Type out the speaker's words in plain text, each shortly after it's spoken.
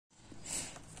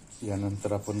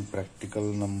यानंतर आपण practical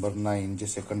number 9 जे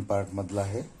सेकंड पार्ट मधला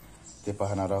आहे ते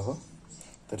पाहणार आहोत।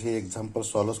 तर हे एक्झाम्पल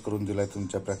सॉल्व्ह करून दिलाय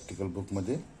तुमच्या प्रॅक्टिकल बुक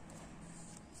मध्ये।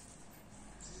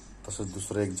 तसंच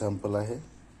दुसरं एक्झाम्पल आहे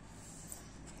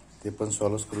ते पण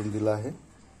सॉल्व्ह करून दिलं आहे।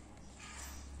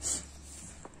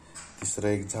 तिसरं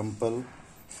एक्झाम्पल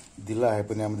दिला आहे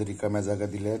पण यामध्ये रिकाम्या जागा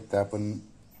दिल्या आहेत, त्या पण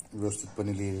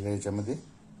व्यवस्थितपणे लिहिलेल्या आहे याच्यामध्ये,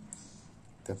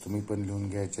 त्या तुम्ही पण लिहून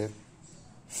घ्यायच्या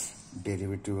आहेत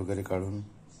डेरिव्हेटिव्ह वगैरे काढून।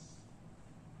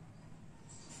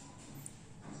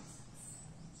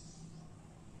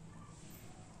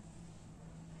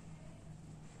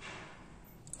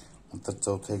 नंतर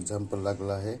चौथा एक्झाम्पल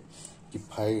लागला आहे की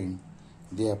find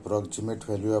the approximate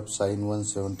value of sin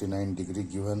 179 degree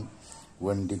given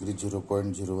 1 degree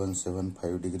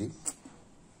 0.0175 degree.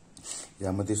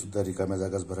 यामध्ये सुद्धा रिकाम्या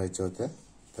जागाच भरायच्या होत्या,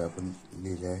 त्या आपण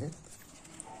लिहिल्या आहेत।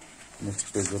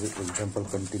 नेक्स्ट पेजवर एक्झाम्पल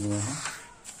कंटिन्यू आहे।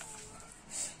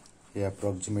 हे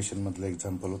अप्रॉक्सिमेशन मधलं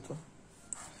एक्झाम्पल होतं।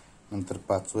 नंतर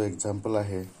पाचवं एक्झाम्पल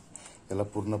आहे, याला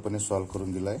पूर्णपणे सॉल्व्ह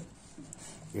करून दिलाय।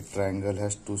 A triangle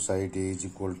has two sides, A is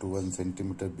equal to 1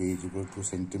 centimeter, B is equal to 2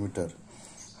 centimeter.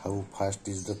 How fast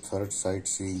is the third side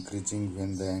C increasing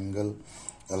when the angle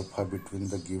alpha between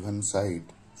the given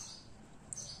side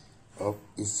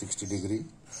is 60 degree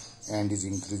and is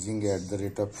increasing at the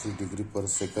rate of 3 degree per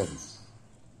second.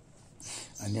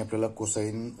 आणि आपल्याला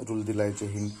cosine rule दिलायचे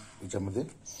ह्याच्यामध्ये,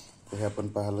 तर हे आपण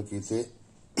पाहिलं की इथे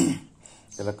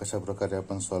त्याला कशा प्रकारे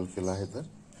आपण सॉल्व्ह केला आहे। तर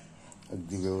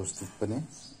अगदी व्यवस्थितपणे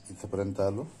इथपर्यंत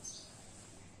आलो।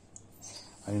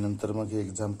 आणि नंतर मग हे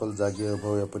एक्झाम्पल जागे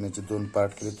अभाव आपण याचे 2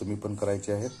 पार्ट केले, तुम्ही पण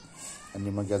करायचे आहेत। आणि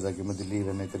मग या जागेमध्ये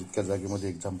लिहिलं नाही तर इतक्या जागेमध्ये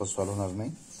एक्झाम्पल सॉल्व्ह होणार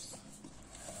नाही।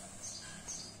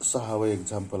 6वं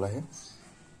एक्झाम्पल आहे,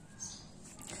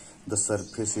 the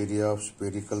surface area of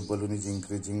spherical balloon is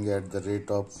increasing at the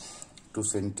rate of 2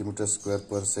 centimeter square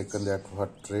per second. At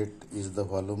what rate is the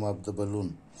volume of the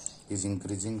balloon is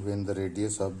increasing when the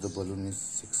radius of the balloon is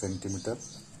 6 centimeter.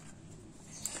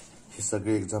 हे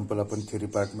सगळे example आपण theory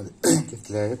part मध्ये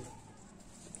घेतले आहेत।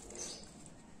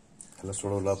 ह्याला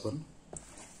सोडवलं आपण।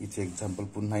 इथे एक्झाम्पल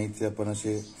पुन्हा इथे आपण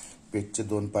असे पेजचे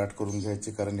 2 पार्ट करून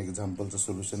घ्यायचे, कारण एक्झाम्पलचं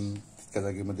सोल्युशन तितक्या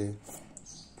जागेमध्ये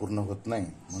पूर्ण होत नाही,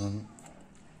 म्हणून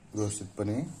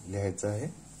व्यवस्थितपणे लिहायचं आहे।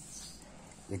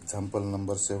 Example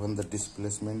number 7, the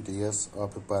displacement S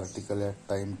of a particle at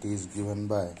time t is given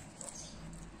bye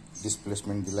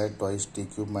displacement दिलाय twice t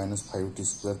cube minus 5t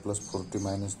square plus 4t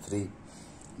minus 3.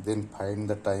 Then find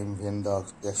the time when the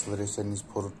acceleration is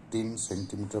 14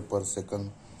 centimeter per second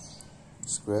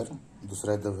square.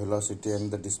 दूसरा the velocity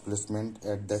and the displacement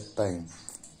at that time.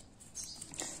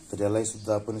 तर यालाही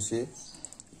सुद्धा आपण असे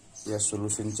या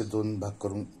सोल्युशनचे 2 भाग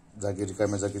करून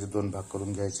रिकाम्या जागेचे 2 भाग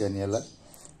करून घ्यायचे आणि याला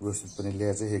व्यवस्थितपणे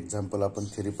लिहायचं। हे एक्झाम्पल आपण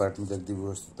थेरी पार्टमध्ये अगदी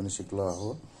व्यवस्थितपणे शिकलो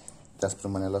आहोत।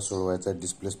 त्याचप्रमाणे याला सोडवायचं आहे।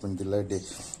 डिस्प्लेसमेंट दिलाय,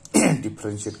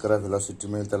 डिफरन्शिएट करा, व्हेलॉसिटी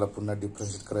मिळेल, त्याला पुन्हा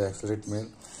डिफरन्शिएट करा, ॲक्सलरेट मिळेल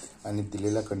आणि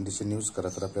दिलेल्या कंडिशन यूज करा,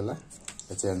 तर आपल्याला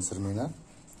याचे आन्सर मिळणार।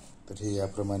 तर हे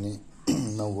याप्रमाणे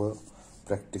 9वं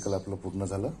प्रॅक्टिकल आपलं पूर्ण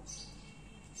झालं।